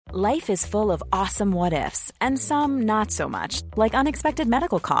Life is full of awesome what-ifs, and some not so much, like unexpected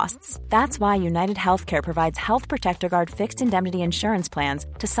medical costs. That's why United Healthcare provides Health Protector Guard fixed indemnity insurance plans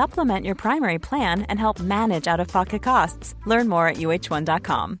to supplement your primary plan and help manage out-of-pocket costs. Learn more at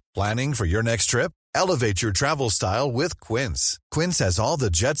uh1.com. Planning for your next trip? Elevate your travel style with Quince. Quince has all the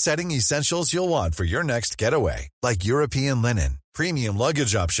jet-setting essentials you'll want for your next getaway, like European linen, premium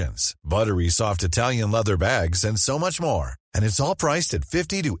luggage options, buttery soft Italian leather bags, and so much more. And it's all priced at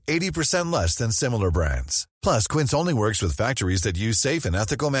 50 to 80% less than similar brands. Plus, Quince only works with factories that use safe and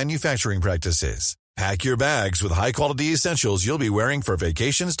ethical manufacturing practices. Pack your bags with high-quality essentials you'll be wearing for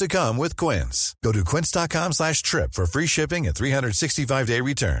vacations to come with Quince. Go to quince.com/trip for free shipping and 365-day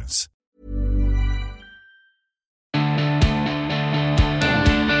returns.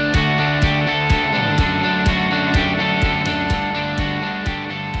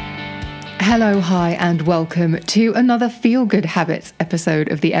 Hello, hi, and welcome to another Feel Good Habits episode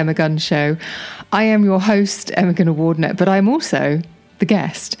of The Emma Gunn Show. I am your host, Emma Gunn-Wardner, but I'm also the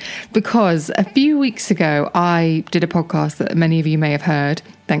guest because a few weeks ago I did a podcast that many of you may have heard.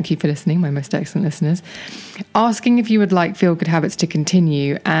 Thank you for listening, my most excellent listeners, asking if you would like Feel Good Habits to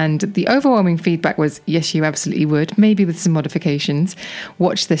continue. And the overwhelming feedback was, yes, you absolutely would, maybe with some modifications.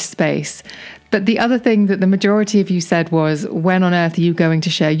 Watch this space. But the other thing that the majority of you said was, when on earth are you going to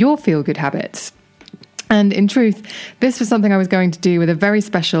share your Feel Good Habits? And in truth, this was something I was going to do with a very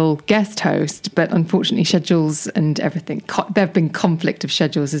special guest host, but unfortunately schedules and everything, there have been conflict of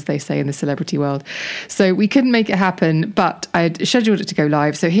schedules, as they say in the celebrity world. So we couldn't make it happen, but I had scheduled it to go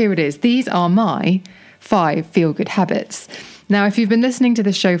live. So here it is. These are my 5 Feel Good Habits. Now, if you've been listening to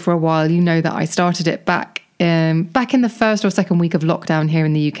this show for a while, you know that I started it back in the first or second week of lockdown here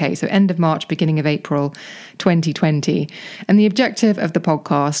in the UK, so end of March, beginning of April 2020. And the objective of the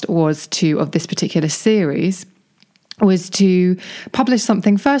podcast of this particular series, was to publish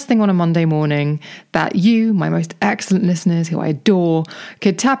something first thing on a Monday morning that you, my most excellent listeners who I adore,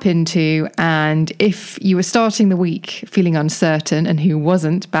 could tap into. And if you were starting the week feeling uncertain, and who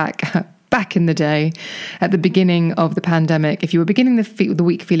wasn't back in the day, at the beginning of the pandemic, if you were beginning the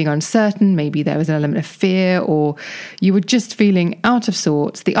week feeling uncertain, maybe there was an element of fear, or you were just feeling out of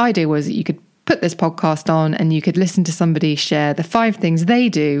sorts, the idea was that you could put this podcast on and you could listen to somebody share the 5 things they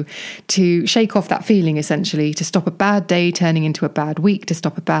do to shake off that feeling, essentially, to stop a bad day turning into a bad week, to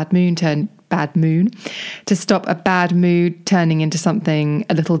stop a bad mood turning into something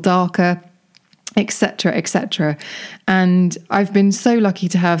a little darker, etc., etc. And I've been so lucky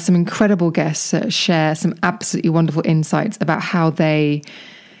to have some incredible guests share some absolutely wonderful insights about how they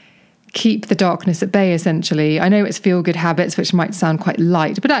keep the darkness at bay, essentially. I know it's Feel Good Habits, which might sound quite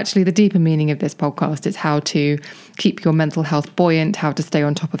light, but actually the deeper meaning of this podcast is how to keep your mental health buoyant, how to stay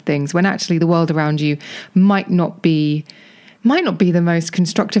on top of things when actually the world around you might not be the most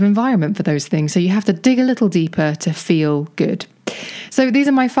constructive environment for those things. So you have to dig a little deeper to feel good. So these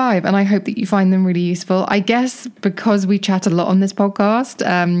are my 5, and I hope that you find them really useful. I guess because we chat a lot on this podcast,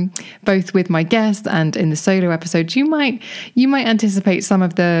 both with my guests and in the solo episodes, you might anticipate some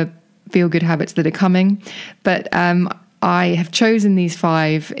of the Feel Good Habits that are coming. But I have chosen these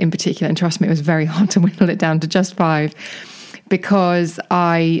 5 in particular, and trust me, it was very hard to whittle it down to just 5, because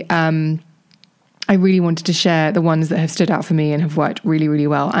I really wanted to share the ones that have stood out for me and have worked really, really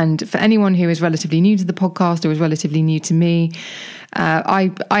well. And for anyone who is relatively new to the podcast or is relatively new to me, I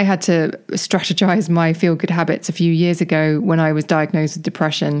had to strategize my Feel Good Habits a few years ago when I was diagnosed with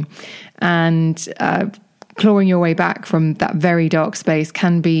depression. And clawing your way back from that very dark space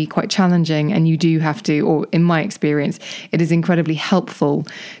can be quite challenging, and you do have to, or in my experience, it is incredibly helpful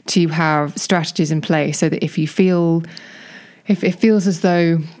to have strategies in place so that if it feels as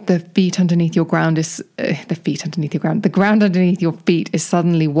though the ground underneath your feet is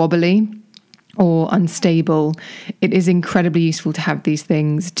suddenly wobbly or unstable, it is incredibly useful to have these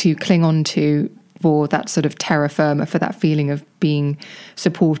things to cling on to for that sort of terra firma, for that feeling of being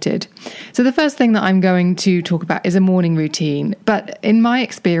supported. So the first thing that I'm going to talk about is a morning routine. But in my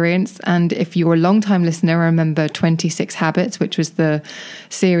experience, and if you're a long-time listener, remember 26 Habits, which was the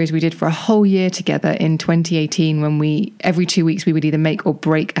series we did for a whole year together in 2018, when every 2 weeks we would either make or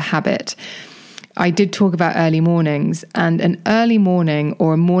break a habit. I did talk about early mornings, and an early morning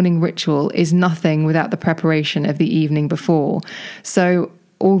or a morning ritual is nothing without the preparation of the evening before. So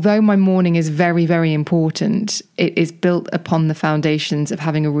although my morning is very, very important, it is built upon the foundations of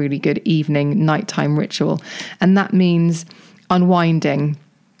having a really good evening, nighttime ritual. And that means unwinding.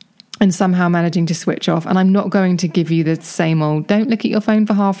 and somehow managing to switch off. And I'm not going to give you the same old, don't look at your phone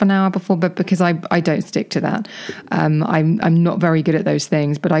for half an hour before bed, because I don't stick to that. I'm not very good at those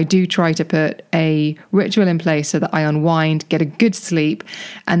things, but I do try to put a ritual in place so that I unwind, get a good sleep,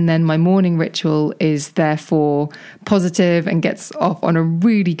 and then my morning ritual is therefore positive and gets off on a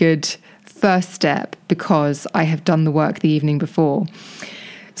really good first step because I have done the work the evening before.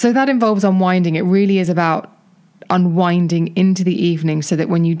 So that involves unwinding. It really is about unwinding into the evening so that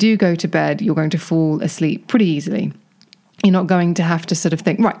when you do go to bed, you're going to fall asleep pretty easily. You're not going to have to sort of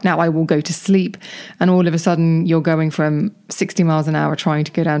think, right, now I will go to sleep, and all of a sudden you're going from 60 miles an hour trying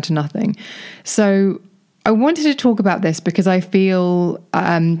to go down to nothing. So I wanted to talk about this because I feel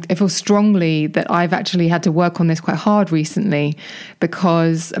strongly that I've actually had to work on this quite hard recently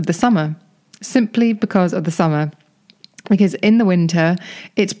because of the summer, simply because of the summer. Because in the winter,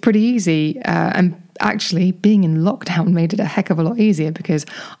 it's pretty easy. And actually, being in lockdown made it a heck of a lot easier because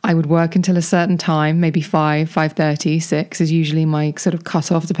I would work until a certain time, maybe 5:30, 6 is usually my sort of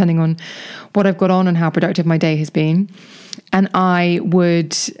cut-off, depending on what I've got on and how productive my day has been. And I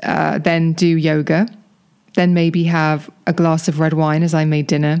would then do yoga, then maybe have a glass of red wine as I made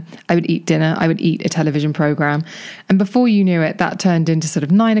dinner. I would eat dinner. I would eat a television program. And before you knew it, that turned into sort of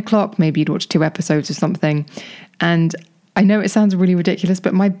 9 o'clock. Maybe you'd watch 2 episodes or something. And I know it sounds really ridiculous,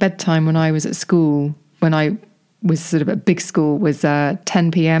 but my bedtime when I was at school, when I was sort of at big school, was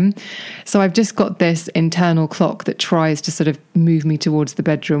 10 p.m. So I've just got this internal clock that tries to sort of move me towards the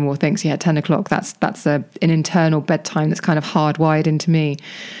bedroom, or thinks, 10 o'clock, that's an internal bedtime that's kind of hardwired into me.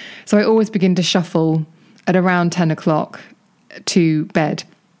 So I always begin to shuffle at around 10 o'clock to bed.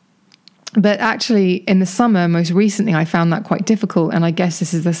 But actually, in the summer, most recently, I found that quite difficult. And I guess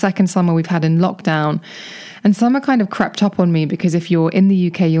this is the second summer we've had in lockdown. And summer kind of crept up on me because if you're in the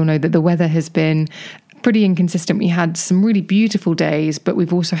UK, you'll know that the weather has been pretty inconsistent. We had some really beautiful days, but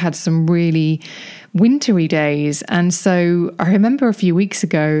we've also had some really wintry days. And so I remember a few weeks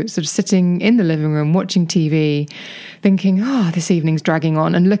ago, sort of sitting in the living room, watching TV, thinking, this evening's dragging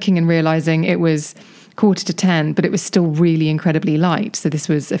on, and looking and realizing it was 9:45, but it was still really incredibly light. So this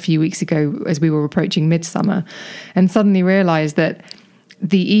was a few weeks ago as we were approaching midsummer, and suddenly realized that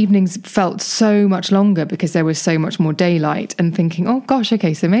the evenings felt so much longer because there was so much more daylight, and thinking, oh gosh,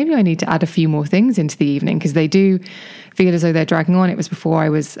 okay, so maybe I need to add a few more things into the evening because they do feel as though they're dragging on. It was before I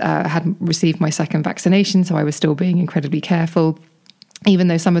was had received my second vaccination, so I was still being incredibly careful, even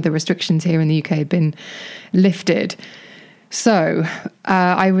though some of the restrictions here in the UK had been lifted. So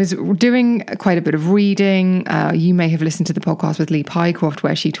I was doing quite a bit of reading. You may have listened to the podcast with Lee Pycroft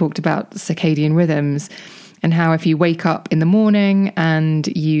where she talked about circadian rhythms and how if you wake up in the morning and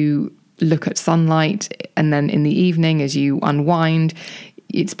you look at sunlight, and then in the evening as you unwind,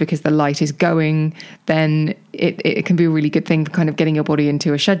 it's because the light is going, then it can be a really good thing for kind of getting your body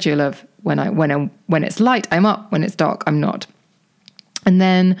into a schedule of when it's light, I'm up, when it's dark, I'm not. And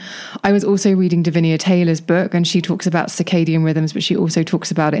then I was also reading Davinia Taylor's book, and she talks about circadian rhythms, but she also talks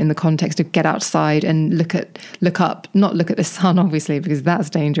about it in the context of get outside and look up, not look at the sun, obviously, because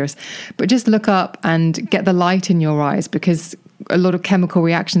that's dangerous, but just look up and get the light in your eyes, because a lot of chemical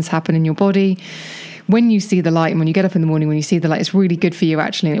reactions happen in your body when you see the light. And when you get up in the morning, when you see the light, it's really good for you,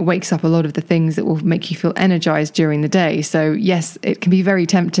 actually. And it wakes up a lot of the things that will make you feel energized during the day. So yes, it can be very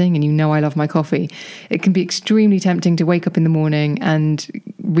tempting. And you know, I love my coffee. It can be extremely tempting to wake up in the morning and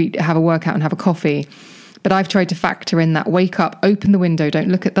have a workout and have a coffee. But I've tried to factor in that wake up, open the window, don't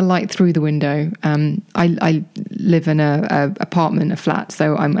look at the light through the window. I live in a apartment, a flat,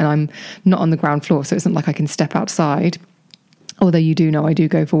 so I'm not on the ground floor. So it's not like I can step outside. Although you do know I do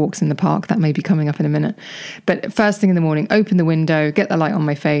go for walks in the park. That may be coming up in a minute. But first thing in the morning, open the window, get the light on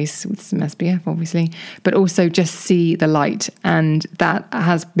my face with some SPF, obviously, but also just see the light. And that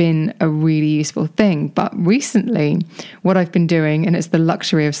has been a really useful thing. But recently, what I've been doing, and it's the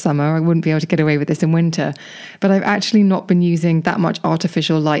luxury of summer, I wouldn't be able to get away with this in winter, but I've actually not been using that much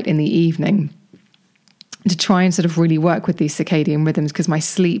artificial light in the evening to try and sort of really work with these circadian rhythms, because my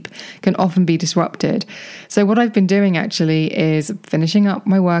sleep can often be disrupted. So what I've been doing actually is finishing up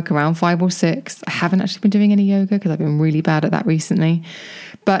my work around 5 or 6. I haven't actually been doing any yoga because I've been really bad at that recently.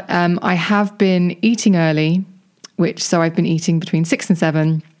 But I have been eating early, so I've been eating between 6 and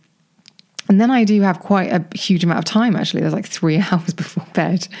 7. And then I do have quite a huge amount of time, actually. There's like 3 hours before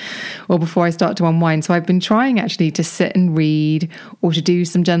bed or before I start to unwind. So I've been trying actually to sit and read or to do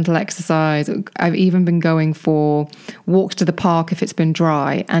some gentle exercise. I've even been going for walks to the park if it's been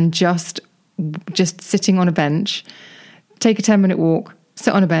dry, and just sitting on a bench, take a 10-minute walk,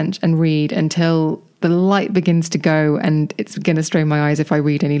 sit on a bench and read until the light begins to go and it's going to strain my eyes if I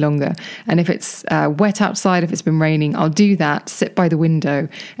read any longer. And if it's wet outside, if it's been raining, I'll do that, sit by the window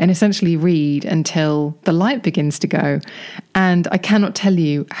and essentially read until the light begins to go. And I cannot tell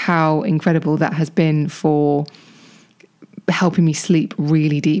you how incredible that has been for helping me sleep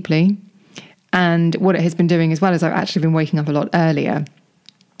really deeply. And what it has been doing as well is I've actually been waking up a lot earlier.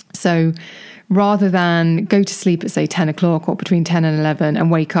 So rather than go to sleep at, say, 10 o'clock or between 10 and 11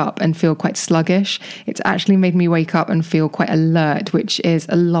 and wake up and feel quite sluggish, it's actually made me wake up and feel quite alert, which is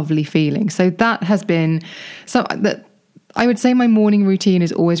a lovely feeling. So that has been something that I would say my morning routine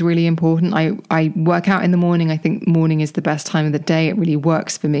is always really important. I work out in the morning. I think morning is the best time of the day. It really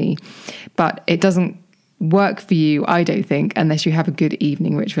works for me. But it doesn't work for you, I don't think, unless you have a good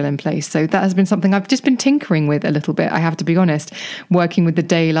evening ritual in place. So that has been something I've just been tinkering with a little bit, I have to be honest, working with the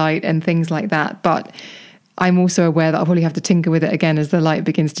daylight and things like that. But I'm also aware that I'll probably have to tinker with it again as the light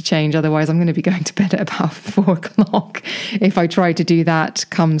begins to change. Otherwise, I'm going to be going to bed at about 4 o'clock if I try to do that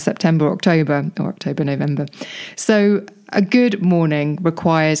come September, October, or October, November. So a good morning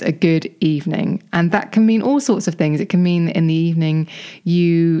requires a good evening. And that can mean all sorts of things. It can mean that in the evening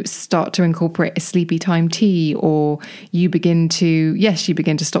you start to incorporate a sleepy time tea, or you begin to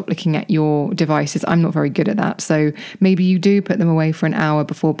stop looking at your devices. I'm not very good at that. So maybe you do put them away for an hour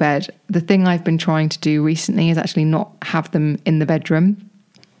before bed. The thing I've been trying to do recently is actually not have them in the bedroom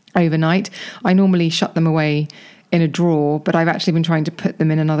overnight. I normally shut them away in a drawer, but I've actually been trying to put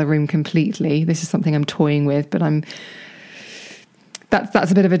them in another room completely. This is something I'm toying with, but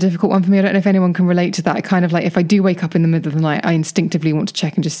that's a bit of a difficult one for me. I don't know if anyone can relate to that. I kind of like, if I do wake up in the middle of the night, I instinctively want to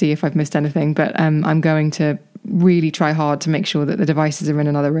check and just see if I've missed anything. But I'm going to really try hard to make sure that the devices are in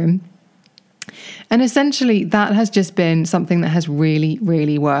another room. And essentially that has just been something that has really,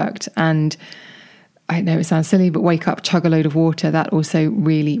 really worked. And I know it sounds silly, but wake up, chug a load of water. That also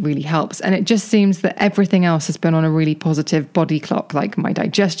really, really helps. And it just seems that everything else has been on a really positive body clock. Like my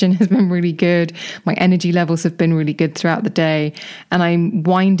digestion has been really good. My energy levels have been really good throughout the day. And I'm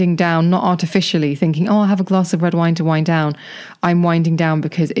winding down, not artificially thinking, oh, I'll have a glass of red wine to wind down. I'm winding down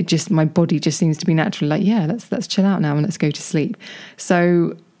because my body just seems to be naturally like, yeah, let's chill out now and let's go to sleep.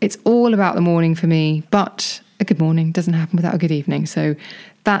 So it's all about the morning for me, but a good morning doesn't happen without a good evening. So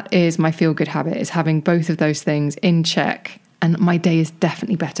that is my feel-good habit, is having both of those things in check, and my day is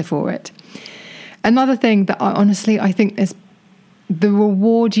definitely better for it. Another thing that I think is the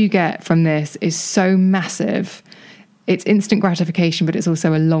reward you get from this is so massive. It's instant gratification, but it's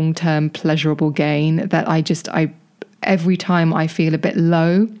also a long-term pleasurable gain that I every time I feel a bit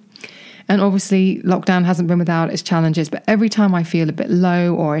low, and obviously lockdown hasn't been without its challenges, but every time I feel a bit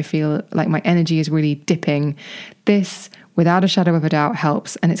low or I feel like my energy is really dipping, this, without a shadow of a doubt,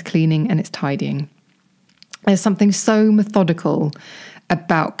 helps, and it's cleaning and it's tidying. There's something so methodical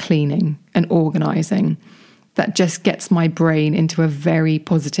about cleaning and organising that just gets my brain into a very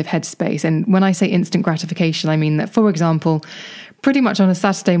positive headspace. And when I say instant gratification, I mean that, for example, pretty much on a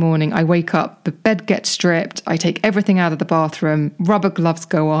Saturday morning, I wake up, the bed gets stripped, I take everything out of the bathroom, rubber gloves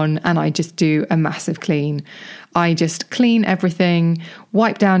go on, and I just do a massive clean. I just clean everything,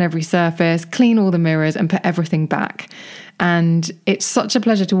 wipe down every surface, clean all the mirrors, and put everything back. And it's such a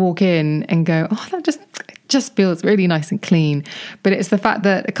pleasure to walk in and go, oh, that just feels really nice and clean. But it's the fact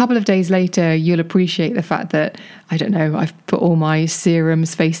that a couple of days later, you'll appreciate the fact that, I don't know, I've put all my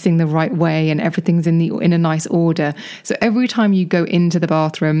serums facing the right way and everything's in a nice order. So every time you go into the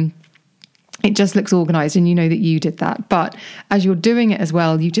bathroom, it just looks organised and you know that you did that. But as you're doing it as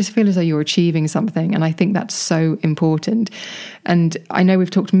well, you just feel as though you're achieving something. And I think that's so important. And I know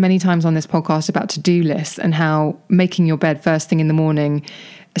we've talked many times on this podcast about to-do lists and how making your bed first thing in the morning,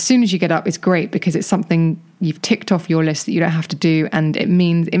 as soon as you get up, is great because it's something you've ticked off your list that you don't have to do. And it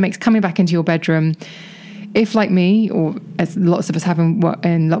makes coming back into your bedroom, if like me, or as lots of us have in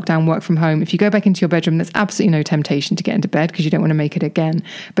lockdown, work from home, if you go back into your bedroom, there's absolutely no temptation to get into bed because you don't want to make it again.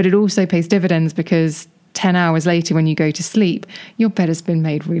 But it also pays dividends because 10 hours later when you go to sleep, your bed has been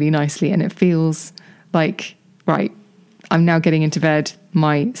made really nicely and it feels like, right, I'm now getting into bed,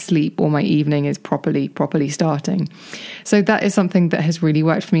 my sleep or my evening is properly starting. So that is something that has really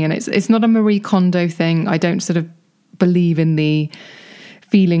worked for me. And it's not a Marie Kondo thing. I don't sort of believe in the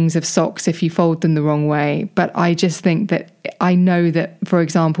feelings of socks if you fold them the wrong way. But I just think that I know that, for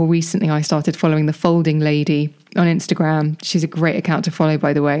example, recently I started following the Folding Lady on Instagram. She's a great account to follow,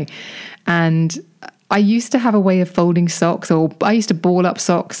 by the way. And I used to have a way of folding socks, or I used to ball up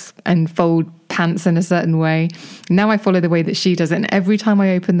socks and fold pants in a certain way. Now I follow the way that she does it. And every time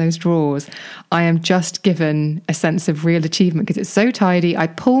I open those drawers, I am just given a sense of real achievement because it's so tidy. I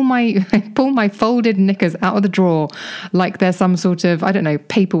pull my folded knickers out of the drawer like they're some sort of, I don't know,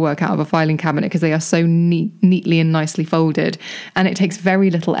 paperwork out of a filing cabinet because they are so neatly and nicely folded. And it takes very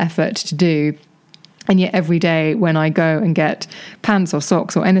little effort to do. And yet every day when I go and get pants or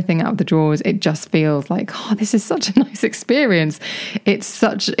socks or anything out of the drawers, it just feels like, oh, this is such a nice experience. It's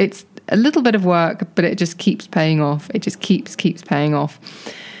a little bit of work, but it just keeps paying off. It just keeps paying off.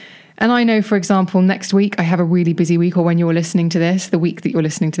 And I know, for example, next week I have a really busy week, or when you're listening to this, the week that you're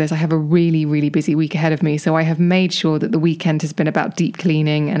listening to this, I have a really, really busy week ahead of me. So I have made sure that the weekend has been about deep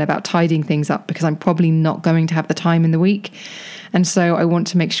cleaning and about tidying things up because I'm probably not going to have the time in the week. And so I want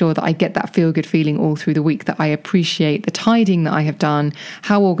to make sure that I get that feel-good feeling all through the week, that I appreciate the tidying that I have done,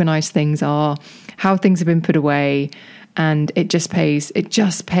 how organised things are, how things have been put away. And it just pays.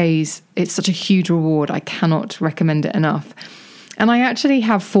 It's such a huge reward. I cannot recommend it enough. And I actually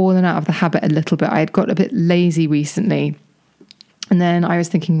have fallen out of the habit a little bit. I had got a bit lazy recently. And then I was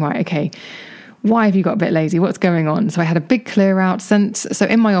thinking, right, okay, why have you got a bit lazy? What's going on? So I had a big clear out so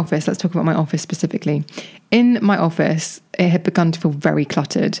in my office, let's talk about my office specifically. In my office, it had begun to feel very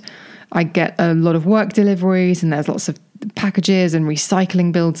cluttered. I get a lot of work deliveries and there's lots of packages and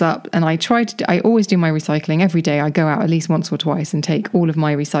recycling builds up. And I always do my recycling every day. I go out at least once or twice and take all of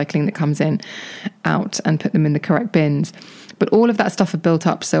my recycling that comes in out and put them in the correct bins. But all of that stuff had built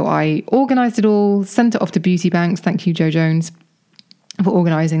up. So I organised it all, sent it off to Beauty Banks. Thank you, Joe Jones, for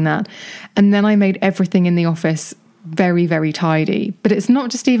organising that. And then I made everything in the office very, very tidy. But it's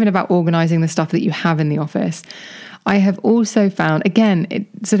not just even about organising the stuff that you have in the office. I have also found, again, it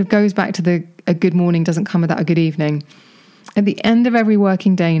sort of goes back to a good morning doesn't come without a good evening. At the end of every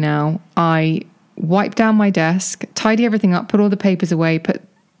working day now, I wipe down my desk, tidy everything up, put all the papers away,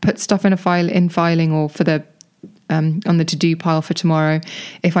 put stuff in filing or for the on the to-do pile for tomorrow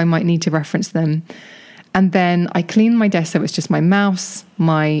if I might need to reference them. And then I clean my desk so it's just my mouse,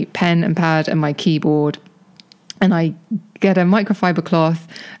 my pen and pad and my keyboard. And I get a microfiber cloth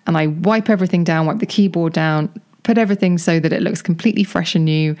and I wipe everything down, wipe the keyboard down, put everything so that it looks completely fresh and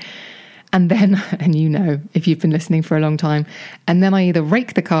new. And then, and you know, if you've been listening for a long time, and then I either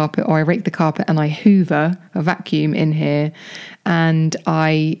rake the carpet or I rake the carpet and I hoover a vacuum in here and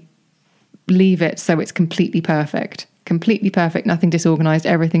I leave it so it's completely perfect, nothing disorganized,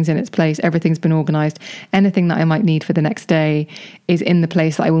 everything's in its place, everything's been organized. Anything that I might need for the next day is in the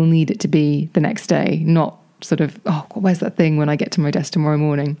place that I will need it to be the next day, not sort of, oh, where's that thing when I get to my desk tomorrow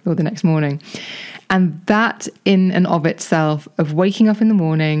morning or the next morning? And that in and of itself, of waking up in the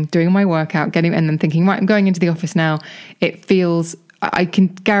morning, doing my workout, and then thinking, right, I'm going into the office now, it feels, I can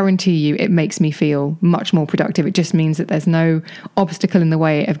guarantee you it makes me feel much more productive. It just means that there's no obstacle in the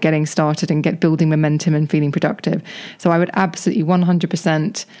way of getting started and building momentum and feeling productive. So I would absolutely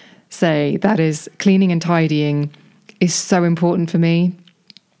 100% say that is cleaning and tidying is so important for me.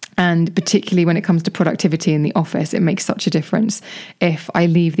 And particularly when it comes to productivity in the office, it makes such a difference if I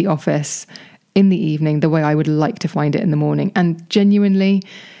leave the office in the evening the way I would like to find it in the morning. And genuinely,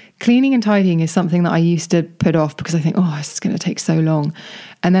 cleaning and tidying is something that I used to put off because I think, oh, this is going to take so long.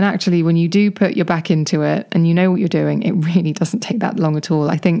 And then actually, when you do put your back into it and you know what you're doing, it really doesn't take that long at all.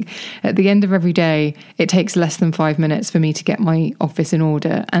 I think at the end of every day, it takes less than 5 minutes for me to get my office in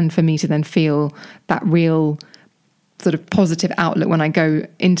order and for me to then feel that real sort of positive outlook when I go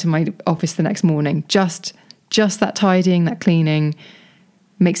into my office the next morning. Just that tidying, that cleaning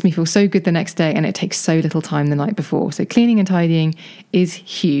makes me feel so good the next day, and it takes so little time the night before. So cleaning and tidying is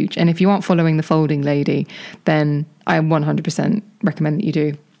huge. And if you aren't following the folding lady, then I 100% recommend that you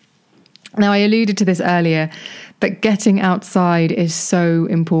do. Now, I alluded to this earlier, but getting outside is so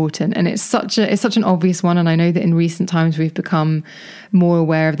important, and it's such an obvious one. And I know that in recent times we've become more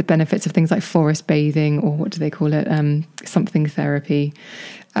aware of the benefits of things like forest bathing, or what do they call it? Something therapy.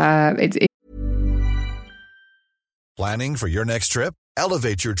 Planning for your next trip?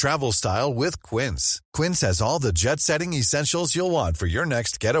 Elevate your travel style with Quince. Quince has all the jet-setting essentials you'll want for your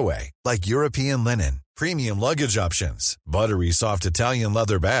next getaway, like European linen, premium luggage options, buttery soft Italian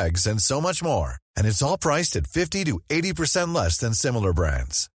leather bags, and so much more. And it's all priced at 50 to 80% less than similar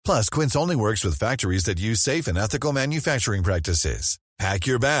brands. Plus, Quince only works with factories that use safe and ethical manufacturing practices. Pack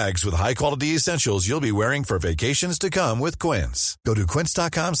your bags with high-quality essentials you'll be wearing for vacations to come with Quince. Go to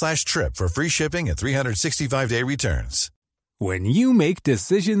quince.com/trip for free shipping and 365-day returns. When you make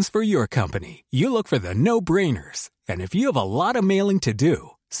decisions for your company, you look for the no-brainers. And if you have a lot of mailing to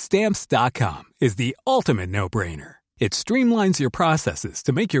do, Stamps.com is the ultimate no-brainer. It streamlines your processes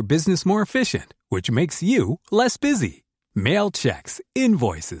to make your business more efficient, which makes you less busy. Mail checks,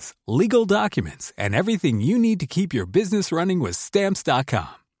 invoices, legal documents, and everything you need to keep your business running with Stamps.com.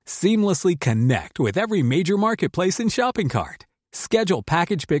 Seamlessly connect with every major marketplace and shopping cart. Schedule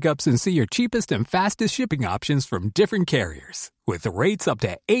package pickups and see your cheapest and fastest shipping options from different carriers, with rates up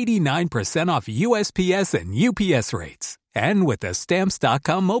to 89% off USPS and UPS rates. And with the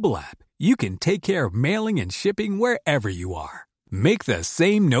Stamps.com mobile app, you can take care of mailing and shipping wherever you are. Make the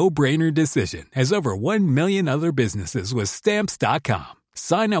same no-brainer decision as over 1 million other businesses with Stamps.com.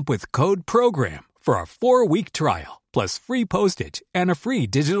 Sign up with code PROGRAM for a 4-week trial, plus free postage and a free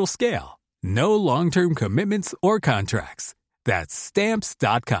digital scale. No long-term commitments or contracts. That's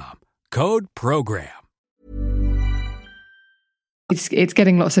Stamps.com. Code PROGRAM. It's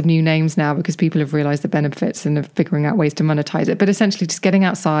getting lots of new names now because people have realised the benefits and are figuring out ways to monetize it. But essentially just getting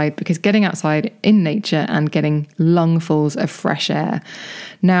outside, because getting outside in nature and getting lungfuls of fresh air.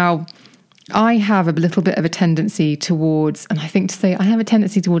 Now, I have a little bit of a tendency towards, and I think to say I have a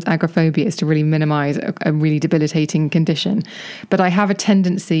tendency towards agoraphobia is to really minimize a really debilitating condition. But I have a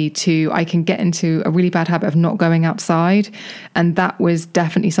tendency I can get into a really bad habit of not going outside. And that was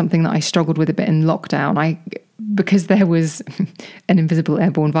definitely something that I struggled with a bit in lockdown. Because there was an invisible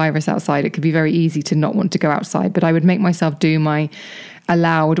airborne virus outside, it could be very easy to not want to go outside. But I would make myself do my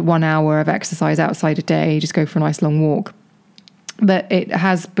allowed 1 hour of exercise outside a day, just go for a nice long walk. But it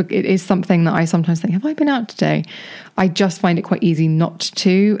is something that I sometimes think, have I been out today? I just find it quite easy not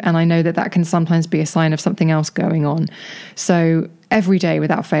to. And I know that can sometimes be a sign of something else going on. So every day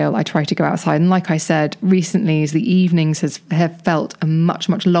without fail, I try to go outside. And like I said, recently as the evenings have felt much,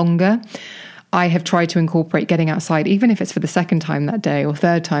 much longer, I have tried to incorporate getting outside, even if it's for the second time that day or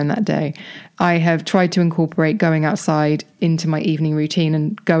third time that day. I have tried to incorporate going outside into my evening routine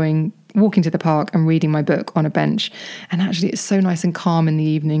and walking to the park and reading my book on a bench. And actually it's so nice and calm in the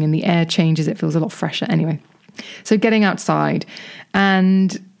evening and the air changes. It feels a lot fresher. Anyway, so getting outside.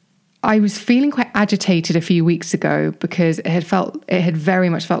 And I was feeling quite agitated a few weeks ago because it had very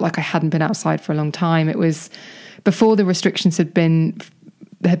much felt like I hadn't been outside for a long time. It was before the restrictions had been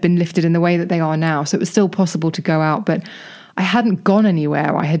lifted in the way that they are now. So it was still possible to go out, but I hadn't gone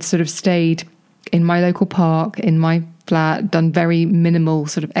anywhere. I had sort of stayed in my local park, in my flat, done very minimal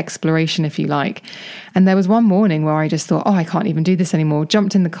sort of exploration, if you like. And there was one morning where I just thought, I can't even do this anymore.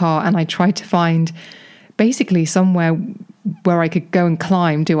 Jumped in the car and I tried to find basically somewhere where I could go and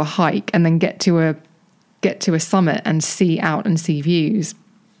climb, do a hike, and then get to a summit and see out and see views.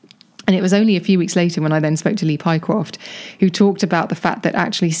 And it was only a few weeks later when I then spoke to Lee Pycroft, who talked about the fact that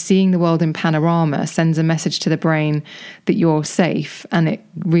actually seeing the world in panorama sends a message to the brain that you're safe, and it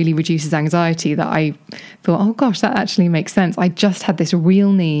really reduces anxiety. That I thought, oh gosh, that actually makes sense. I just had this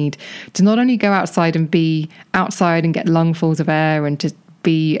real need to not only go outside and be outside and get lungfuls of air and to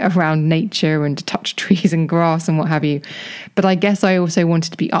be around nature and to touch trees and grass and what have you. But I guess I also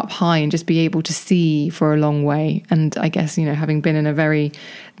wanted to be up high and just be able to see for a long way. And I guess, having been in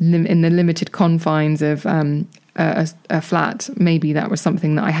in the limited confines of a flat, maybe that was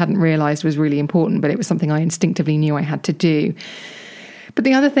something that I hadn't realized was really important, but it was something I instinctively knew I had to do. But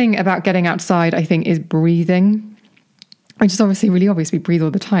the other thing about getting outside, I think, is breathing. Which is obviously really obvious. We breathe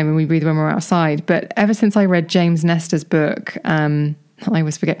all the time and we breathe when we're outside. But ever since I read James Nestor's book, I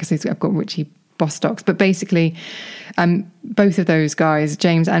always forget because I've got Richie Bostocks, but basically both of those guys,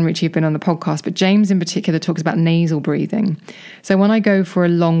 James and Richie, have been on the podcast, but James in particular talks about nasal breathing. So when I go for a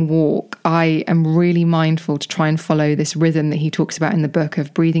long walk, I am really mindful to try and follow this rhythm that he talks about in the book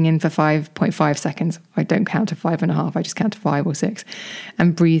of breathing in for 5.5 seconds. I don't count to 5.5, I just count to 5 or 6.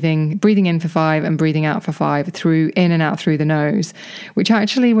 And breathing in for 5 and breathing out for 5 in and out through the nose, which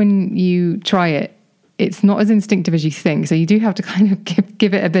actually when you try it, it's not as instinctive as you think. So you do have to kind of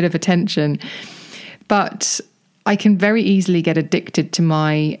give it a bit of attention. But I can very easily get addicted to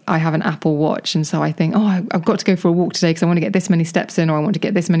I have an Apple Watch. And so I think, I've got to go for a walk today because I want to get this many steps in, or I want to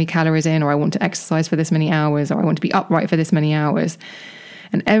get this many calories in, or I want to exercise for this many hours, or I want to be upright for this many hours.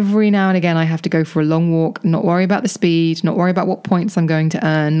 And every now and again, I have to go for a long walk, not worry about the speed, not worry about what points I'm going to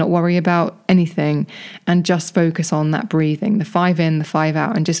earn, not worry about anything, and just focus on that breathing, the 5 in, the 5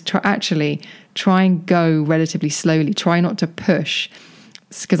 out, and just try and go relatively slowly. Try not to push,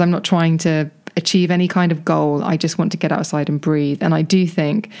 because I'm not trying to achieve any kind of goal. I just want to get outside and breathe. And I do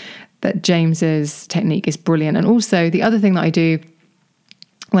think that James's technique is brilliant. And also the other thing that I do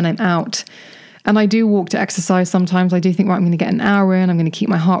when I'm out, and I do walk to exercise sometimes, I do think, right, I'm going to get an hour in, I'm going to keep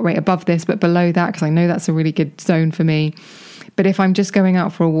my heart rate above this, but below that, because I know that's a really good zone for me. But if I'm just going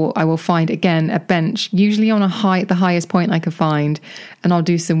out for a walk, I will find, again, a bench, usually on the highest point I can find, and I'll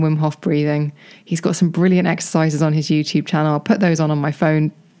do some Wim Hof breathing. He's got some brilliant exercises on his YouTube channel. I'll put those on my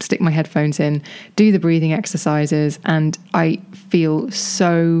phone stick my headphones in, do the breathing exercises, and I feel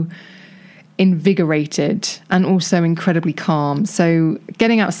so invigorated and also incredibly calm. So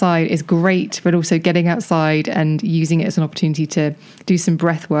getting outside is great, but also getting outside and using it as an opportunity to do some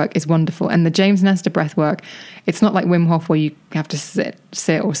breath work is wonderful. And the James Nestor breath work, it's not like Wim Hof where you have to sit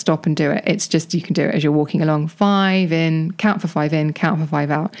or stop and do it. It's just you can do it as you're walking along. 5 in, count for 5 in, count for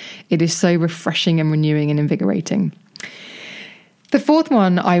 5 out. It is so refreshing and renewing and invigorating. The fourth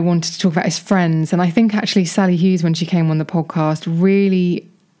one I wanted to talk about is friends. And I think actually Sally Hughes, when she came on the podcast, really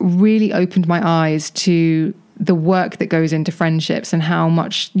opened my eyes to the work that goes into friendships and how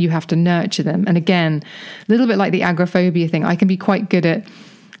much you have to nurture them. And again, a little bit like the agoraphobia thing, I can be quite good at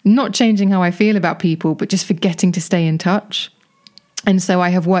not changing how I feel about people, but just forgetting to stay in touch. And so I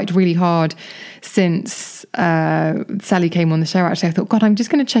have worked really hard since Sally came on the show. Actually, I thought, God, I'm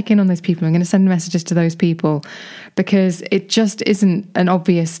just going to check in on those people. I'm going to send messages to those people because it just isn't an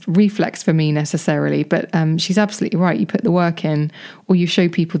obvious reflex for me necessarily. But she's absolutely right. You put the work in, or you show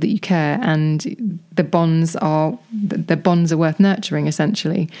people that you care, and the bonds are worth nurturing,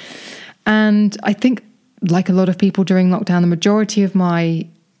 essentially. And I think, like a lot of people during lockdown, the majority of my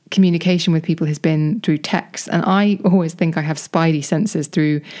communication with people has been through text, and I always think I have spidey senses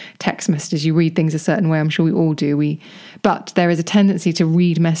through text messages. You read things a certain way, I'm sure we all do. But there is a tendency to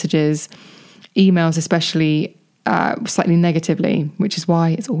read messages, emails especially, slightly negatively, which is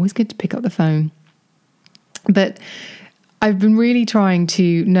why it's always good to pick up the phone. But I've been really trying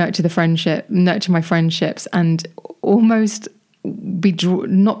to nurture my friendships, and almost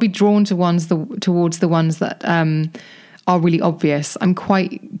not be drawn towards the ones that are really obvious. I'm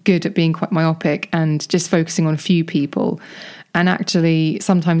quite good at being quite myopic and just focusing on a few people, and actually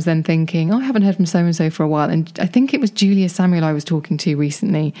sometimes then thinking, I haven't heard from so-and-so for a while. And I think it was Julia Samuel I was talking to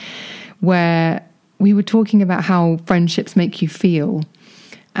recently, where we were talking about how friendships make you feel,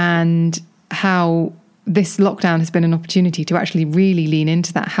 and how this lockdown has been an opportunity to actually really lean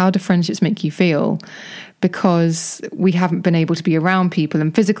into that. How do friendships make you feel? Because we haven't been able to be around people,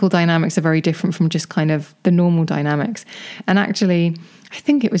 and physical dynamics are very different from just kind of the normal dynamics. And actually, I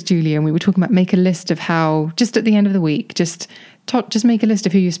think it was Julia, and we were talking about make a list of how, just at the end of the week, just make a list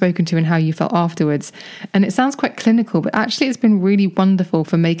of who you've spoken to and how you felt afterwards. And it sounds quite clinical, but actually it's been really wonderful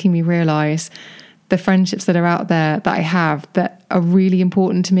for making me realize the friendships that are out there that I have that are really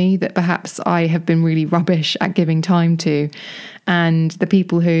important to me, that perhaps I have been really rubbish at giving time to. And the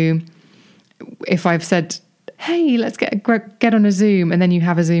people who, if I've said, hey, let's get on a Zoom, and then you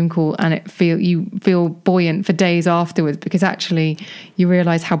have a Zoom call and you feel buoyant for days afterwards because actually you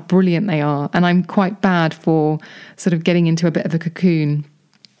realize how brilliant they are. And I'm quite bad for sort of getting into a bit of a cocoon.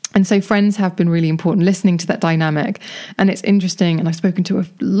 And so friends have been really important, listening to that dynamic. And it's interesting, and I've spoken to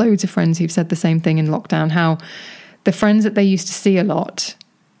loads of friends who've said the same thing in lockdown, how the friends that they used to see a lot,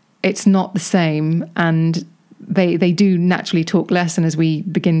 it's not the same, and they do naturally talk less. And as we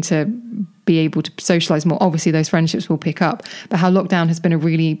begin to be able to socialize more, obviously those friendships will pick up. But how lockdown has been a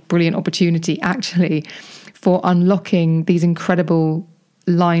really brilliant opportunity actually for unlocking these incredible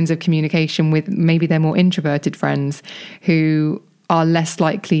lines of communication with maybe their more introverted friends who are less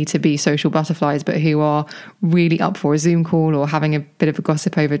likely to be social butterflies, but who are really up for a Zoom call or having a bit of a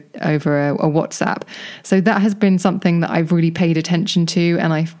gossip over a WhatsApp. So that has been something that I've really paid attention to,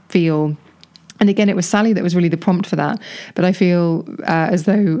 and I feel, and again, it was Sally that was really the prompt for that, but I feel as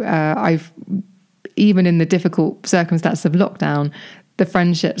though I've, even in the difficult circumstances of lockdown, the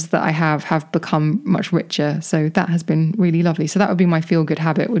friendships that I have become much richer. So that has been really lovely. So that would be my feel-good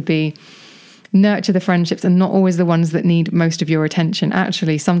habit, would be nurture the friendships, and not always the ones that need most of your attention.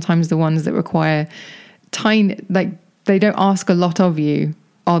 Actually, sometimes the ones that require they don't ask a lot of you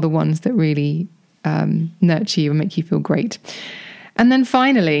are the ones that really nurture you and make you feel great. And then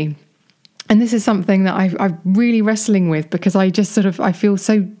finally, and this is something that I'm really wrestling with, because I feel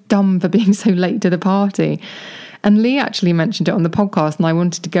so dumb for being so late to the party. And Lee actually mentioned it on the podcast, and I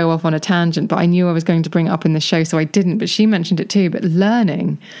wanted to go off on a tangent, but I knew I was going to bring it up in the show, so I didn't. But she mentioned it too. But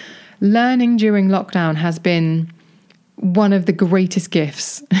learning during lockdown has been one of the greatest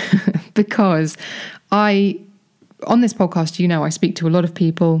gifts because on this podcast, I speak to a lot of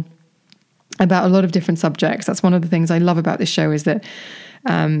people about a lot of different subjects. That's one of the things I love about this show, is that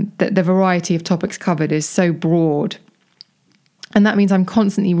the variety of topics covered is so broad. And that means I'm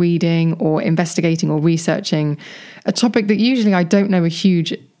constantly reading or investigating or researching a topic that usually I don't know a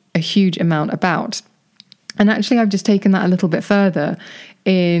huge amount about. And actually, I've just taken that a little bit further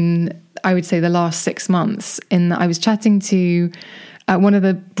in, I would say, the last 6 months, in that I was chatting to one of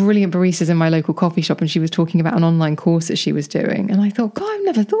the brilliant baristas in my local coffee shop, and she was talking about an online course that she was doing. And I thought, God, I've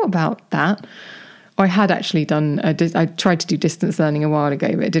never thought about that. I had actually I tried to do distance learning a while ago,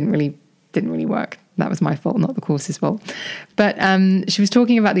 but it didn't really work. That was my fault, not the course's fault. But she was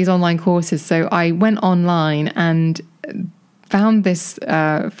talking about these online courses. So I went online and found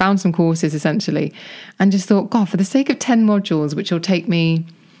some courses essentially, and just thought, God, for the sake of 10 modules, which will take me,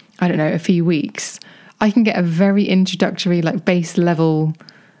 I don't know, a few weeks, I can get a very introductory, like base level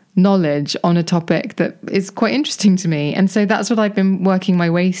knowledge on a topic that is quite interesting to me. And so that's what I've been working my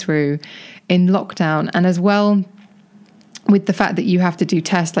way through in lockdown. And as well, with the fact that you have to do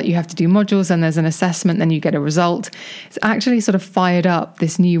tests, like you have to do modules and there's an assessment, then you get a result, it's actually sort of fired up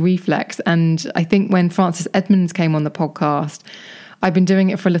this new reflex. And I think when Frances Edmonds came on the podcast, I've been doing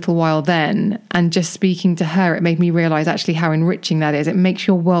it for a little while then, and just speaking to her, it made me realize actually how enriching that is. It makes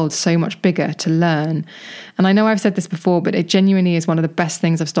your world so much bigger to learn. And I know I've said this before, but it genuinely is one of the best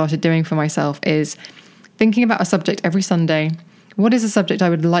things I've started doing for myself, is thinking about a subject every Sunday. What is a subject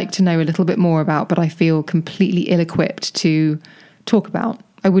I would like to know a little bit more about, but I feel completely ill-equipped to talk about?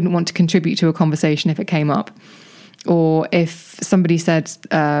 I wouldn't want to contribute to a conversation if it came up. Or if somebody said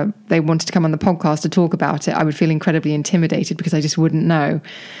they wanted to come on the podcast to talk about it, I would feel incredibly intimidated because I just wouldn't know.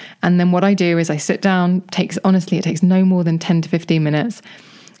 And then what I do is I sit down, it takes no more than 10 to 15 minutes,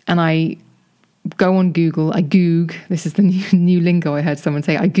 and I go on Google, I Goog, this is the new lingo I heard someone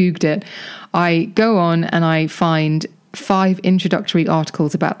say, I Googed it. I go on and I find 5 introductory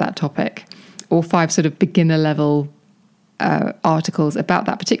articles about that topic, or 5 sort of beginner level articles about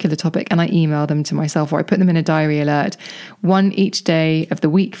that particular topic, and I email them to myself, or I put them in a diary alert, one each day of the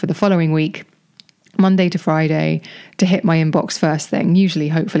week for the following week, Monday to Friday, to hit my inbox first thing, usually,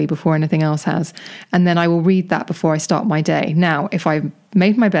 hopefully, before anything else has. And then I will read that before I start my day. Now, if I've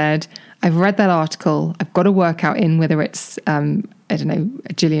made my bed, I've read that article, I've got a workout in, whether it's, I don't know,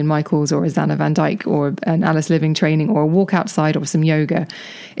 a Gillian Michaels or a Zanna Van Dyke or an Alice Living training or a walk outside or some yoga.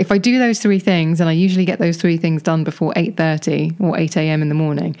 If I do those 3 things, and I usually get those 3 things done before 8:30 or 8 a.m. in the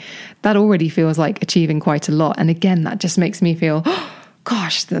morning, that already feels like achieving quite a lot. And again, that just makes me feel, oh,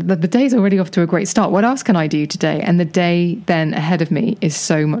 gosh, the day's already off to a great start. What else can I do today? And the day then ahead of me is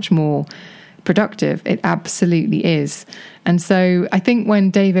so much more productive. It absolutely is. And so I think when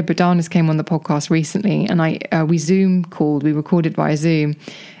David Bodanis came on the podcast recently, and we recorded via Zoom,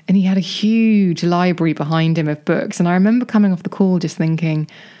 and he had a huge library behind him of books. And I remember coming off the call just thinking,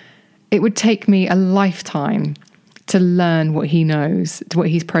 it would take me a lifetime to learn what he knows, to what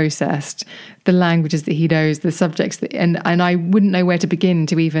he's processed, the languages that he knows, the subjects and I wouldn't know where to begin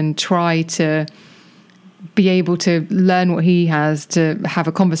to even try to be able to learn what he has, to have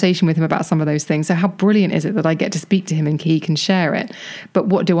a conversation with him about some of those things. So how brilliant is it that I get to speak to him and he can share it? But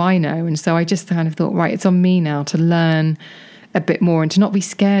what do I know? And so I just kind of thought, right, it's on me now to learn a bit more and to not be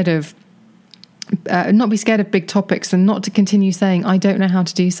scared of big topics, and not to continue saying, I don't know how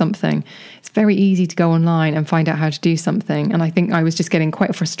to do something. It's very easy to go online and find out how to do something. And I think I was just getting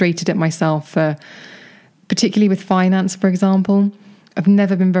quite frustrated at myself, particularly with finance, for example. I've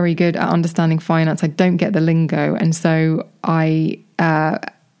never been very good at understanding finance. I don't get the lingo. And so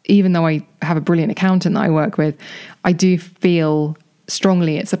even though I have a brilliant accountant that I work with, I do feel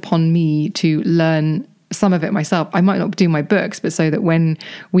strongly it's upon me to learn some of it myself. I might not do my books, but so that when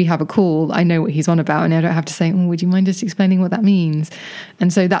we have a call, I know what he's on about, and I don't have to say, would you mind just explaining what that means?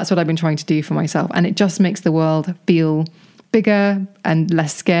 And so that's what I've been trying to do for myself. And it just makes the world feel bigger and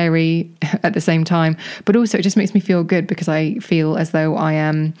less scary at the same time. But also it just makes me feel good, because I feel as though I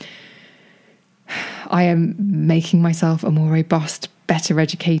am making myself a more robust, better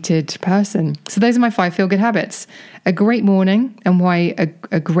educated person. So those are my 5 feel-good habits. A great morning, and why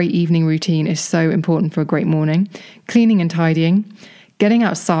a great evening routine is so important for a great morning. Cleaning and tidying. Getting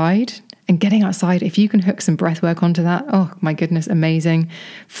outside. And getting outside, if you can hook some breath work onto that, oh my goodness, amazing.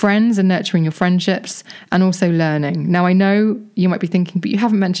 Friends and nurturing your friendships, and also learning. Now I know you might be thinking, but you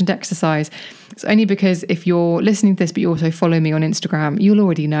haven't mentioned exercise. It's only because if you're listening to this, but you also follow me on Instagram, you'll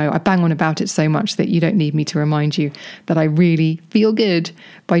already know I bang on about it so much that you don't need me to remind you that I really feel good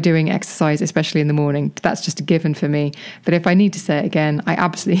by doing exercise, especially in the morning. That's just a given for me. But if I need to say it again, I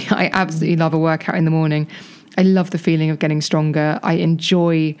absolutely love a workout in the morning. I love the feeling of getting stronger. I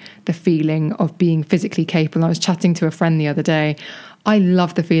enjoy the feeling of being physically capable. I was chatting to a friend the other day. I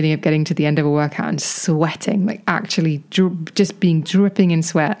love the feeling of getting to the end of a workout and sweating, like actually just being dripping in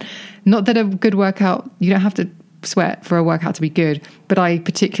sweat. Not that a good workout, you don't have to sweat for a workout to be good, but I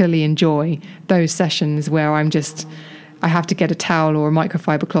particularly enjoy those sessions where I have to get a towel or a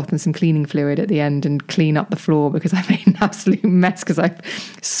microfiber cloth and some cleaning fluid at the end and clean up the floor because I made an absolute mess because I've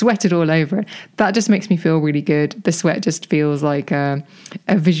sweated all over it. That just makes me feel really good. The sweat just feels like a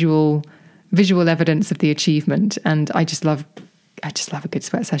visual evidence of the achievement, and I just love a good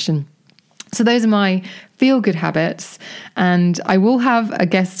sweat session. So those are my feel-good habits, and I will have a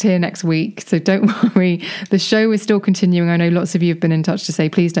guest here next week, so don't worry. The show is still continuing. I know lots of you have been in touch to say,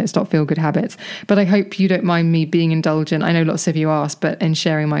 please don't stop feel-good habits, but I hope you don't mind me being indulgent. I know lots of you asked, but in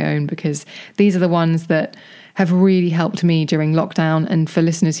sharing my own, because these are the ones that have really helped me during lockdown. And for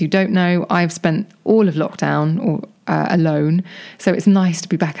listeners who don't know, I've spent all of lockdown alone. So it's nice to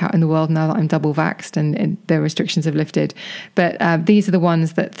be back out in the world now that I'm double vaxxed and the restrictions have lifted. But these are the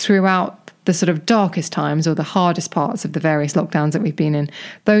ones that throughout the sort of darkest times or the hardest parts of the various lockdowns that we've been in,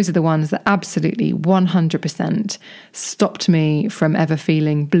 those are the ones that absolutely 100% stopped me from ever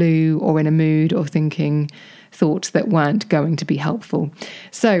feeling blue or in a mood or thinking thoughts that weren't going to be helpful.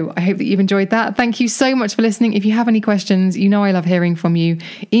 So I hope that you've enjoyed that. Thank you so much for listening. If you have any questions, you know I love hearing from you.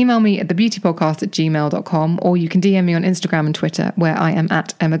 Email me at thebeautypodcast@gmail.com, or you can DM me on Instagram and Twitter, where I am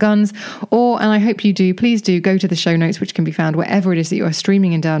at Emma Guns. And I hope you do, please do go to the show notes, which can be found wherever it is that you are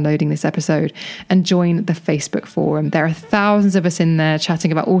streaming and downloading this episode, and join the Facebook forum. There are thousands of us in there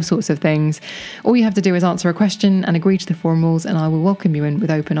chatting about all sorts of things. All you have to do is answer a question and agree to the forum rules, and I will welcome you in with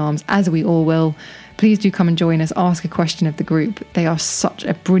open arms, as we all will. Please do come and join us, ask a question of the group. They are such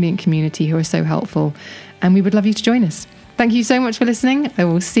a brilliant community who are so helpful, and we would love you to join us. Thank you so much for listening. I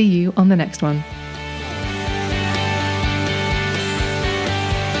will see you on the next one.